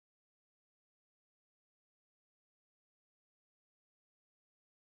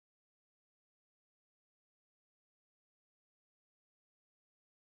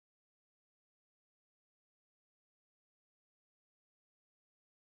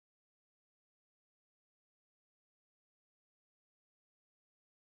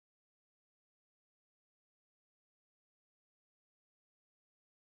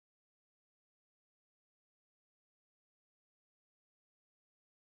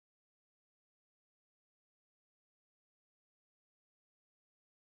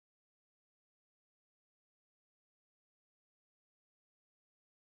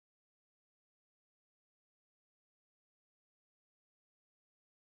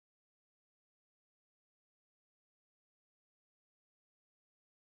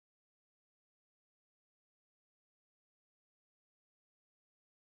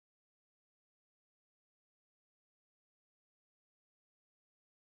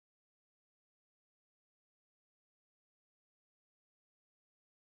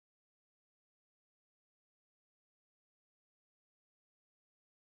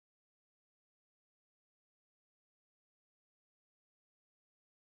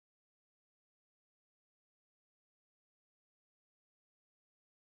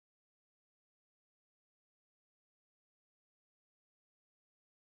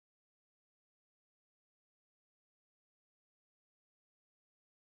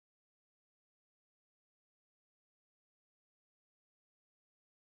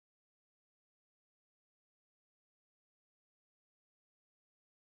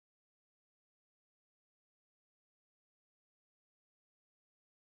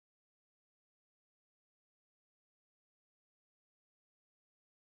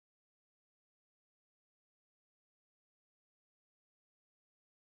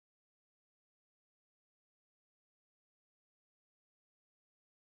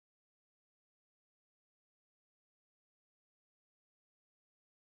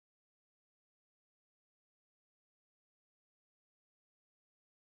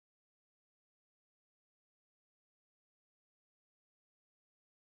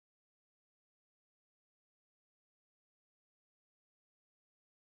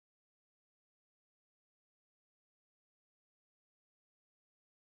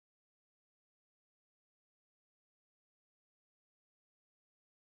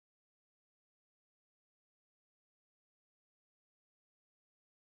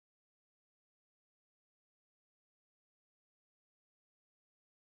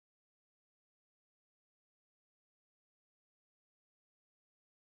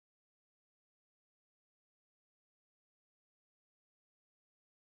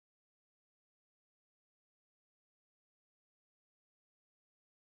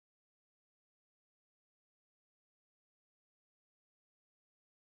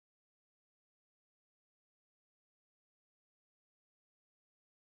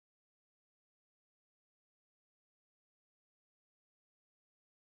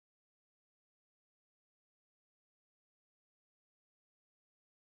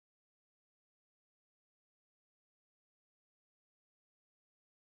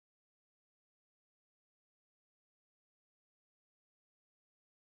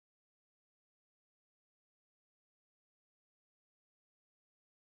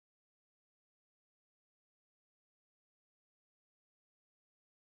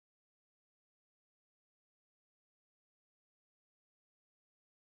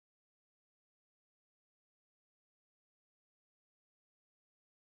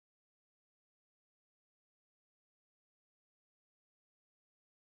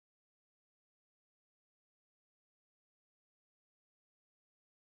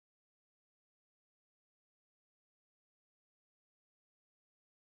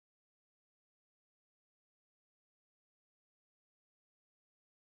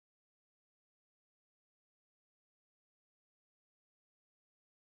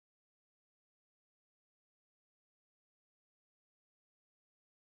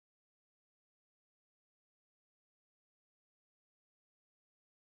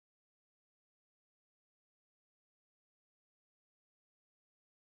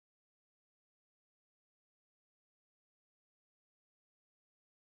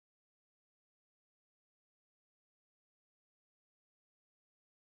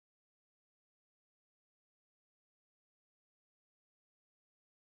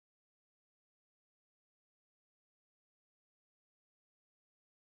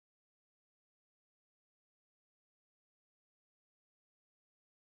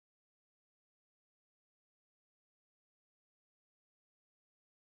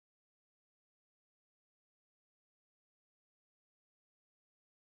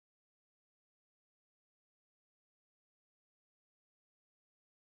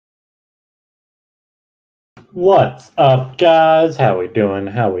What's up, guys? How we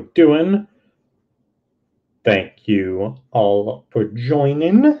doing? Thank you all for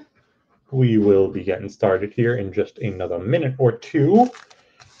joining. We will be getting started here in just another minute or two.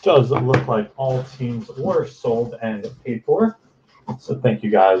 Does look like all teams were sold and paid for. So thank you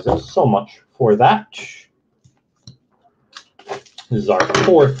guys so much for that. This is our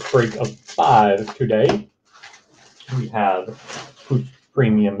fourth break of 5 today. We have Hoops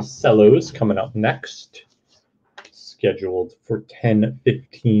Premium Cellos coming up next, scheduled for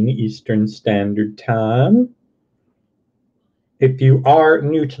 10:15 Eastern Standard Time. If you are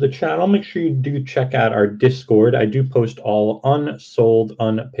new to the channel, make sure you do check out our Discord. I do post all unsold,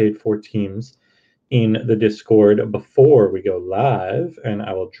 unpaid for teams in the Discord before we go live, and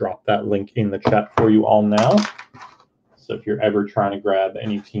I will drop that link in the chat for you all now. So if you're ever trying to grab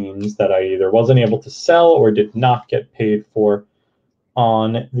any teams that I either wasn't able to sell or did not get paid for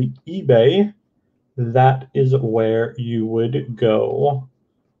on the eBay, that is where you would go.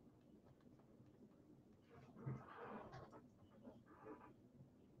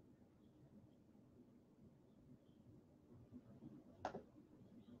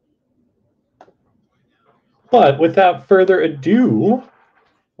 But without further ado,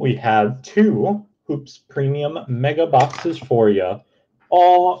 we have 2 Hoops Premium Mega Boxes for you.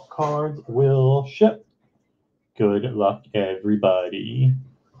 All cards will ship. Good luck, everybody.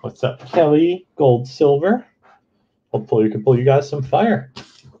 What's up, Kelly? Gold, silver. Hopefully we can pull you guys some fire.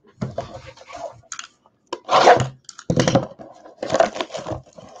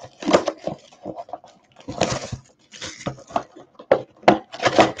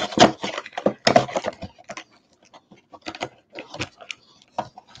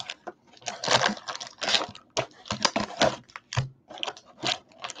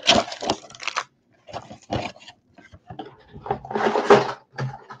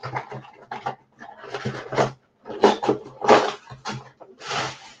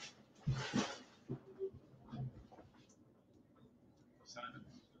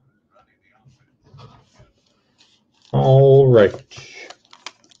 All right.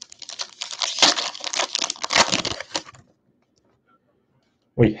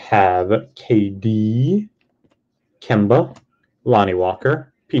 We have KD, Kemba, Lonnie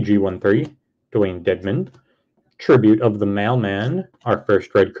Walker, PG13, Dwayne Dedmon, Tribute of the Mailman. Our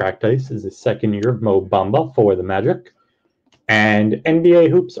first red cracked ice is the second year of Mo Bamba for the Magic. And NBA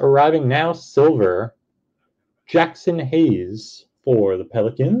Hoops arriving now, silver, Jackson Hayes for the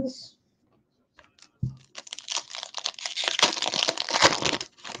Pelicans.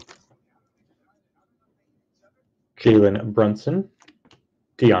 Jalen Brunson,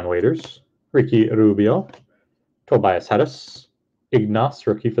 Dion Waiters, Ricky Rubio, Tobias Harris, Ignas,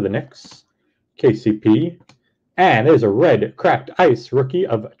 rookie for the Knicks, KCP, and there's a red cracked ice rookie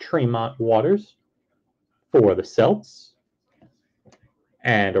of Tremont Waters for the Celts.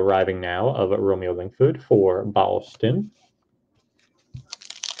 And arriving now of Romeo Langford for Boston.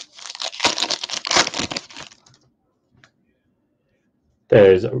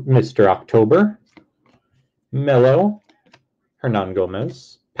 There's Mr. October, Melo, Hernan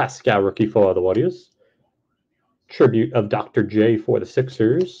Gomez, Pascal rookie for the Warriors, Tribute of Dr. J for the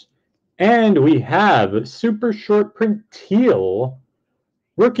Sixers, and we have super short print teal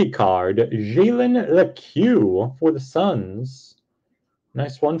rookie card, Jalen LeCue for the Suns.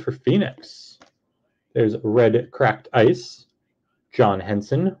 Nice one for Phoenix. There's red cracked ice, John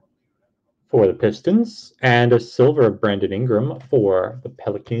Henson for the Pistons, and a silver of Brandon Ingram for the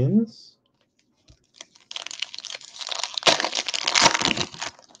Pelicans.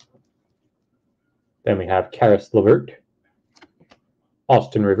 Then we have Karis LeVert,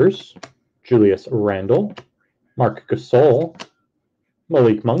 Austin Rivers, Julius Randle, Marc Gasol,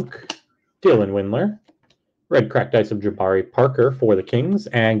 Malik Monk, Dylan Windler, red cracked ice of Jabari Parker for the Kings,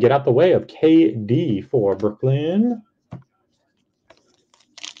 and get out the way of KD for Brooklyn.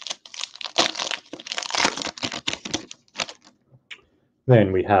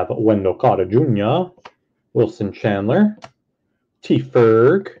 Then we have Wendell Carter Jr., Wilson Chandler, T.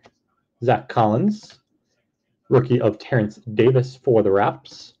 Ferg, Zach Collins, rookie of Terrence Davis for the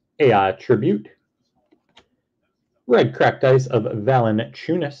Raps, AI Tribute, red cracked ice of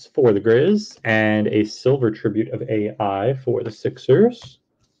Valanciunas for the Grizz, and a silver tribute of AI for the Sixers.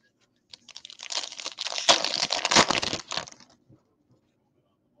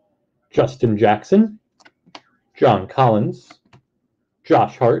 Justin Jackson, John Collins,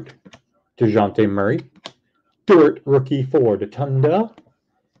 Josh Hart, DeJounte Murray, Stewart rookie for the Thunder,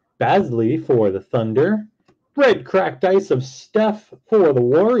 Basley for the Thunder, red cracked ice of Steph for the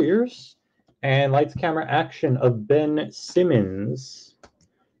Warriors, and lights camera action of Ben Simmons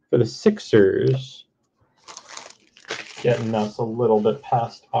for the Sixers. Getting us a little bit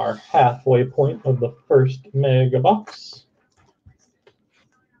past our halfway point of the first mega box.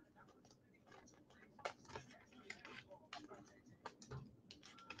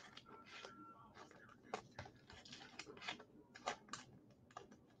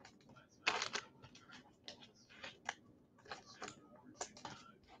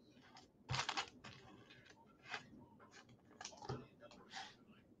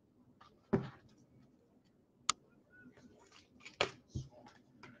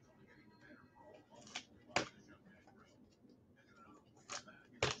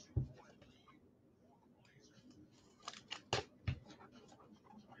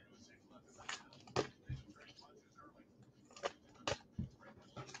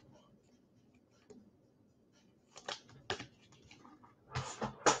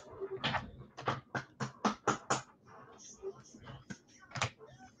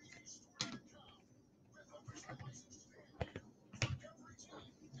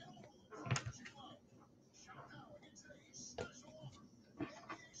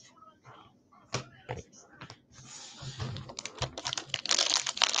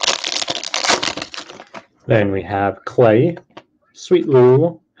 Then we have Clay, Sweet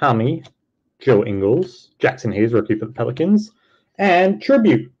Lou, Hami, Joe Ingles, Jackson Hayes, rookie for the Pelicans, and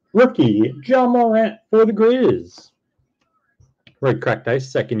Tribute, rookie, John Morant for the Grizz. Red Cracked Ice,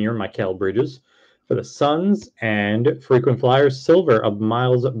 second year, Mikal Bridges for the Suns, and Frequent Flyers, silver of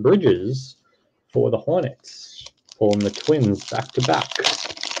Miles Bridges for the Hornets, pulling the Twins back to back.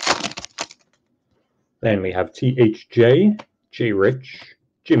 Then we have THJ, Jay Rich,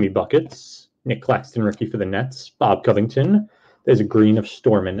 Jimmy Buckets, Nick Claxton, rookie for the Nets, Bob Covington. There's a green of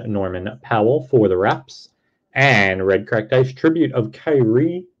Stormin Norman Powell for the Raps, and Red Cracked Ice tribute of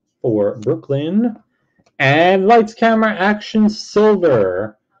Kyrie for Brooklyn, and Lights Camera Action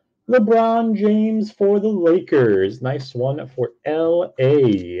silver, LeBron James for the Lakers. Nice one for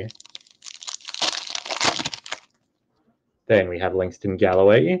LA. Then we have Langston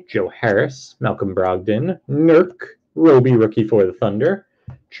Galloway, Joe Harris, Malcolm Brogdon, Nurk, Roby, rookie for the Thunder,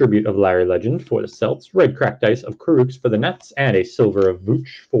 tribute of Larry Legend for the Celts, Red Cracked Ice of Karooks for the Nets, and a silver of Vooch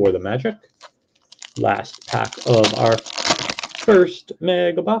for the Magic. Last pack of our first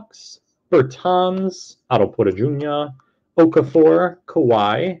mega box. Bertans, Otto Porter Jr., Okafor,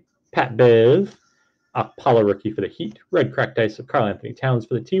 Kawhi, Pat Bev, Apollo rookie for the Heat, Red Cracked Ice of Karl Anthony Towns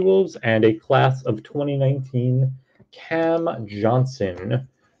for the T-Wolves, and a class of 2019 Cam Johnson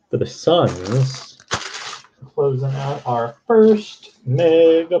for the Suns. Closing out our first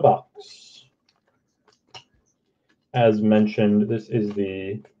mega box. As mentioned, this is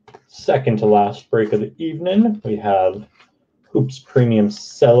the second to last break of the evening. We have Hoops Premium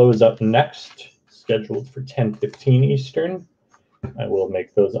Cellos up next, scheduled for 10:15 Eastern. I will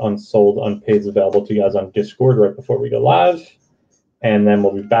make those unsold unpaids available to you guys on Discord right before we go live. And then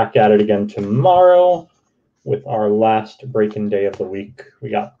we'll be back at it again tomorrow with our last break-in day of the week. We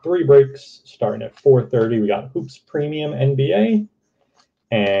got 3 breaks starting at 4:30. We got Hoops Premium NBA,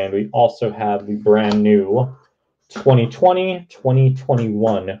 and we also have the brand new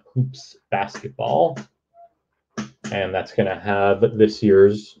 2020-2021 Hoops Basketball. And that's going to have this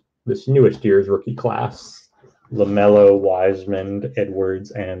newest year's rookie class, LaMelo, Wiseman, Edwards,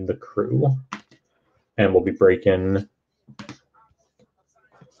 and the crew. And we'll be breaking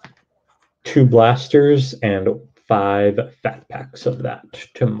 2 blasters and 5 fat packs of that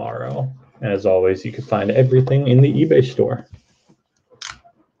tomorrow. As always, you can find everything in the eBay store.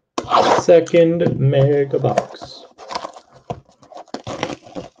 Second mega box.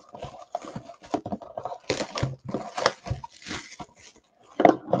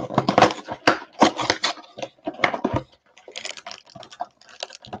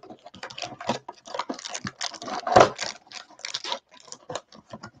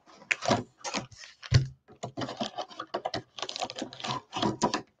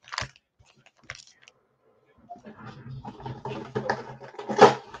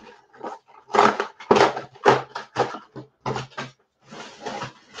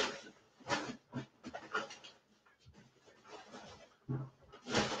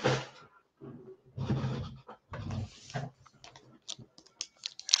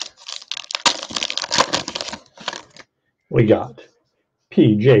 We got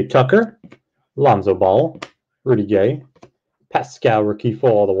P.J. Tucker, Lonzo Ball, Rudy Gay, Pascal rookie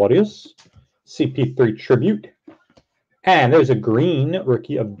for all the Warriors, CP3 tribute, and there's a green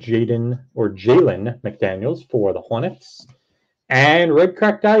rookie of Jalen McDaniels for the Hornets, and Red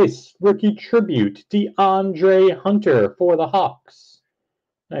Cracked Ice rookie tribute, DeAndre Hunter for the Hawks.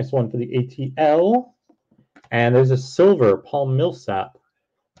 Nice one for the ATL. And there's a silver Paul Millsap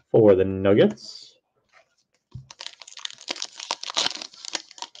for the Nuggets.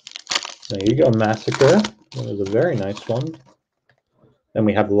 There you go, Massacre. That was a very nice one. Then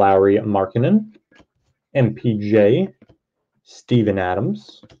we have Lowry Markkinen, MPJ, Steven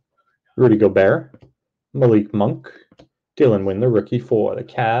Adams, Rudy Gobert, Malik Monk, Dylan Wynn, the rookie for the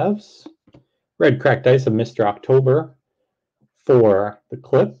Cavs, Red Cracked Ice of Mr. October for the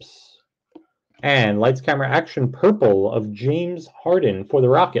Clips, and Lights Camera Action Purple of James Harden for the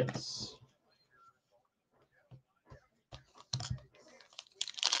Rockets.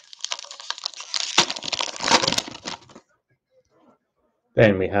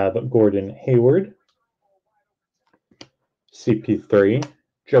 Then we have Gordon Hayward, CP3,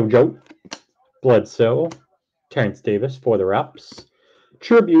 JoJo, Bledsoe, Terrence Davis for the Raps,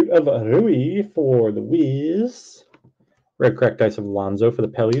 Tribute of Rui for the Wiz, Red Cracked Ice of Lonzo for the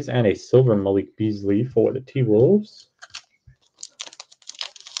Pellies, and a silver Malik Beasley for the T-Wolves.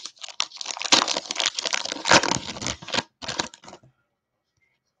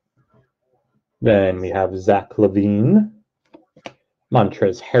 Then we have Zach LaVine,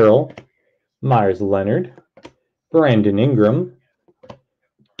 Montrezl Harrell, Myers Leonard, Brandon Ingram,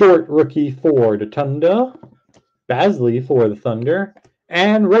 Dort rookie for the Thunder, Basley for the Thunder,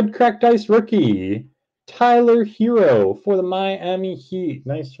 and Red Cracked Ice rookie, Tyler Hero for the Miami Heat.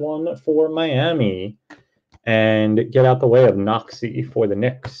 Nice one for Miami. And get out the way of Noxie for the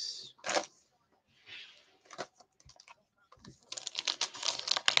Knicks.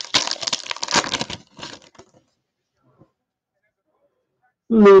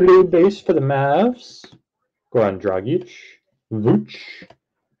 Lulu base for the Mavs, Goran Dragic, Vooch,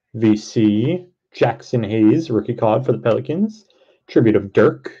 VC, Jackson Hayes, rookie card for the Pelicans, Tribute of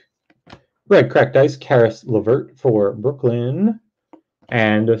Dirk, Red Cracked Ice, Karis LeVert for Brooklyn,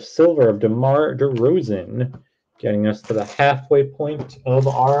 and a silver of DeMar DeRozan, getting us to the halfway point of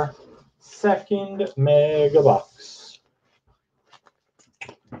our second mega box.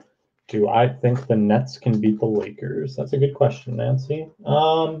 Do I think the Nets can beat the Lakers? That's a good question, Nancy.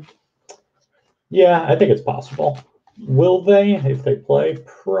 Yeah, I think it's possible. Will they? If they play,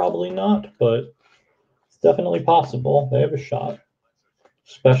 probably not, but it's definitely possible. They have a shot.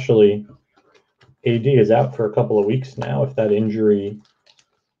 Especially AD is out for a couple of weeks now. If that injury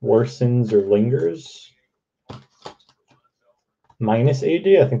worsens or lingers, minus AD,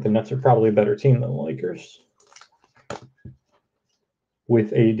 I think the Nets are probably a better team than the Lakers.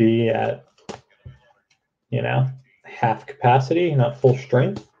 With AD at, half capacity, not full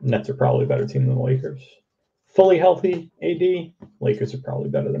strength, Nets are probably a better team than the Lakers. Fully healthy AD, Lakers are probably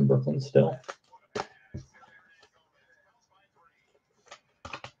better than Brooklyn still.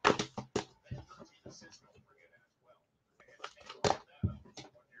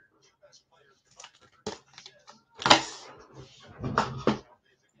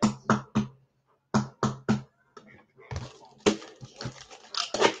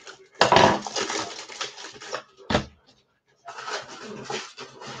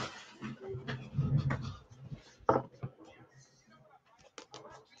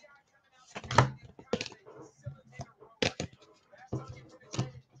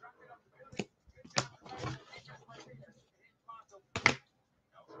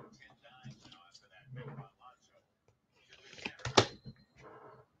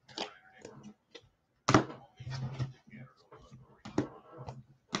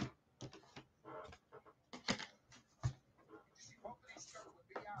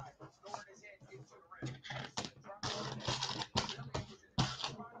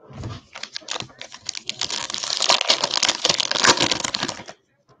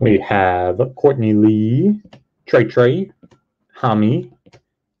 We have Courtney Lee, Trey, Hami,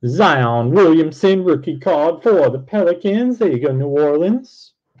 Zion Williamson, rookie card for the Pelicans. There you go, New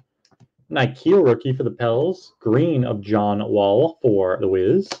Orleans. Nikhil, rookie for the Pels. Green of John Wall for the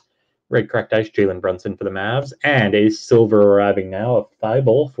Wiz. Red Cracked Ice, Jalen Brunson for the Mavs. And a silver arriving now of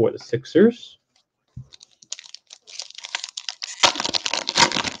Thibault for the Sixers.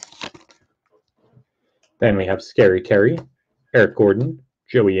 Then we have Scary Terry, Eric Gordon,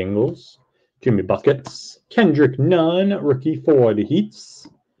 Joey Ingles, Jimmy Buckets, Kendrick Nunn, rookie for the Heats,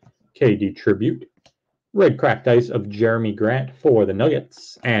 KD Tribute, Red Cracked Ice of Jeremy Grant for the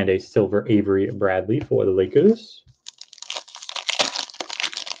Nuggets, and a silver Avery Bradley for the Lakers.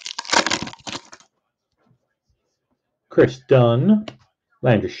 Chris Dunn,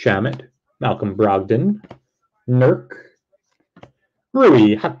 Landry Shamet, Malcolm Brogdon, Nurk,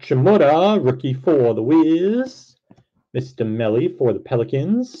 Rui Hachimura, rookie for the Wiz, Mr. Melly for the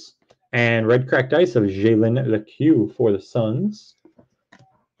Pelicans, and Red Cracked Ice of Jalen Lecque for the Suns.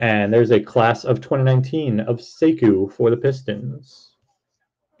 And there's a class of 2019 of Sekou for the Pistons.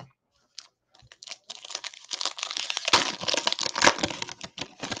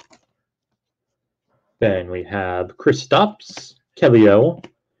 Then we have Kristaps, Kellyo,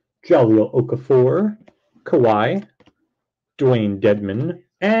 Jaleel Okafor, Kawhi, Dwayne Dedmon,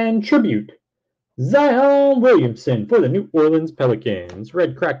 and Tribute, Zion Williamson for the New Orleans Pelicans.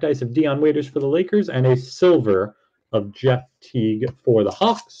 Red cracked ice of Dion Waiters for the Lakers, and a silver of Jeff Teague for the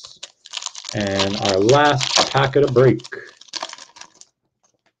Hawks. And our last packet of break.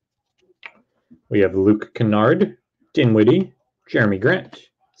 We have Luke Kennard, Dinwiddie, Jeremy Grant,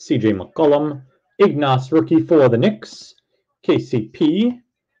 CJ McCollum, Ignas rookie for the Knicks, KCP,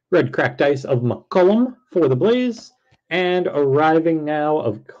 red cracked ice of McCollum for the Blaze, and arriving now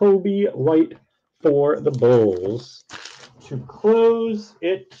of Kobe White for the Bulls. To close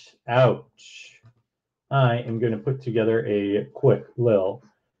it out, I am going to put together a quick little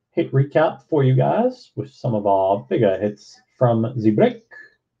hit recap for you guys with some of our bigger hits from the break.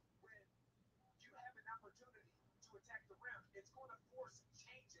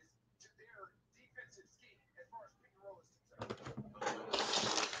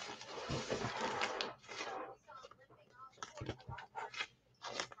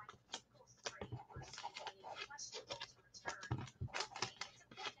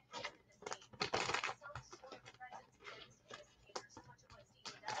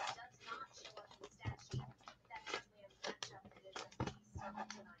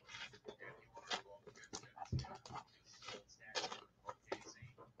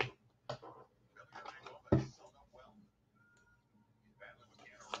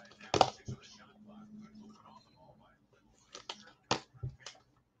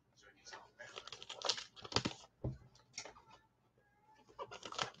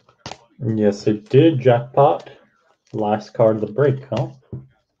 Yes, it did, jackpot. Last card of the break, huh?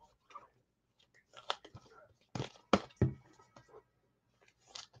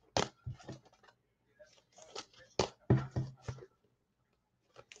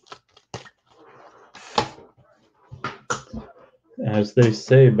 As they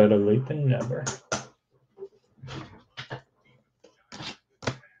say, better late than never.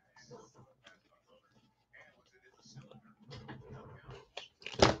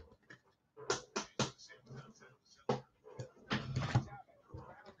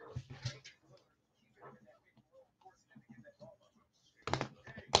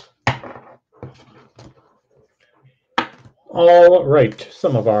 All right,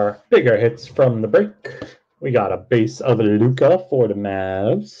 some of our bigger hits from the break. We got a base of Luka for the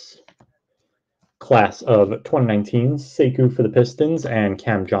Mavs. Class of 2019, Sekou for the Pistons and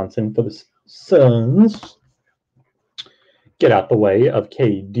Cam Johnson for the Suns. Get out the way of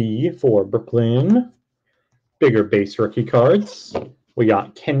KD for Brooklyn. Bigger base rookie cards. We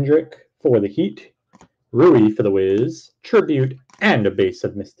got Kendrick for the Heat, Rui for the Wiz, Tribute, and a base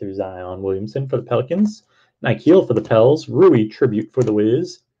of Mr. Zion Williamson for the Pelicans. Nikhil for the Pels, Rui Tribute for the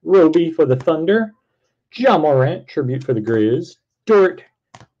Wiz, Roby for the Thunder, Ja Morant Tribute for the Grizz, Dort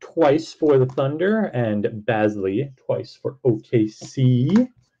twice for the Thunder, and Basley twice for OKC.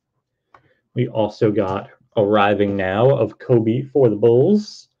 We also got arriving now of Kobe for the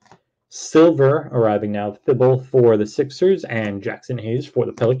Bulls, silver arriving now of Thibault for the Sixers, and Jackson Hayes for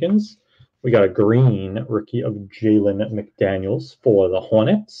the Pelicans. We got a green rookie of Jalen McDaniels for the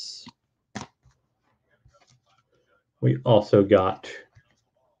Hornets. We also got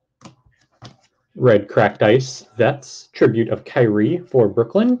red cracked ice vets tribute of Kyrie for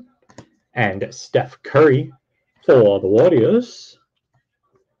Brooklyn and Steph Curry for the Warriors.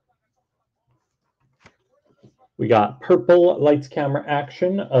 We got purple lights camera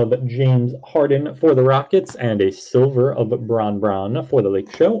action of James Harden for the Rockets and a silver of Bron for the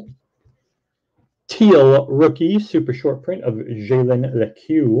Lake Show. Teal rookie super short print of Jalen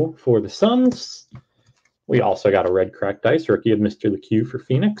Lecque for the Suns. We also got a red cracked ice rookie of Mr. Lecque for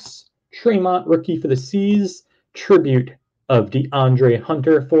Phoenix. Tremont rookie for the Seas. Tribute of DeAndre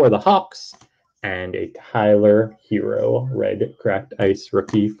Hunter for the Hawks. And a Tyler Hero red cracked ice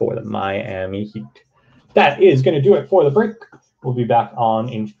rookie for the Miami Heat. That is going to do it for the break. We'll be back on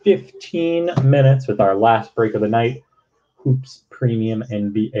in 15 minutes with our last break of the night. Hoops Premium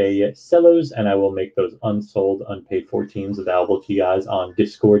NBA Cellos, and I will make those unsold, unpaid for teams available to you guys on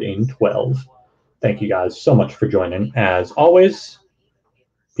Discord in 12. Thank you guys so much for joining. As always,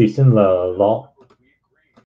 peace and love all.